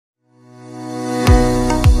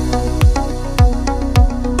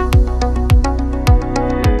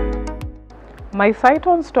My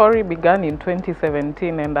Cytonn story began in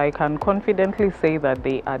 2017, and I can confidently say that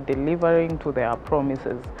they are delivering to their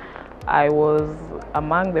promises. I was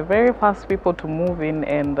among the very first people to move in,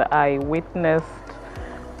 and I witnessed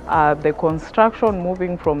the construction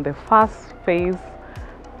moving from the first phase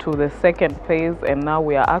to the second phase, and now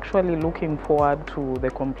we are actually looking forward to the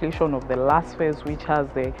completion of the last phase, which has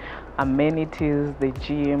the amenities, the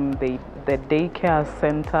gym, the daycare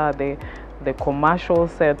center, the commercial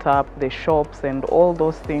setup, the shops, and all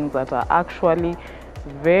those things that are actually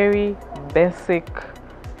very basic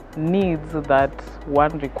needs that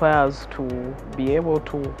one requires to be able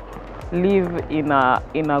to live in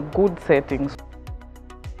a good setting.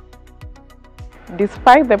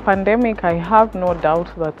 Despite the pandemic, I have no doubt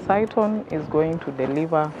that Cytonn is going to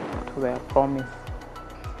deliver to their promise.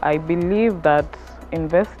 I believe that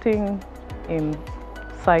investing in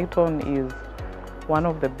Cytonn is one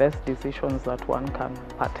of the best decisions that one can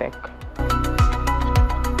partake.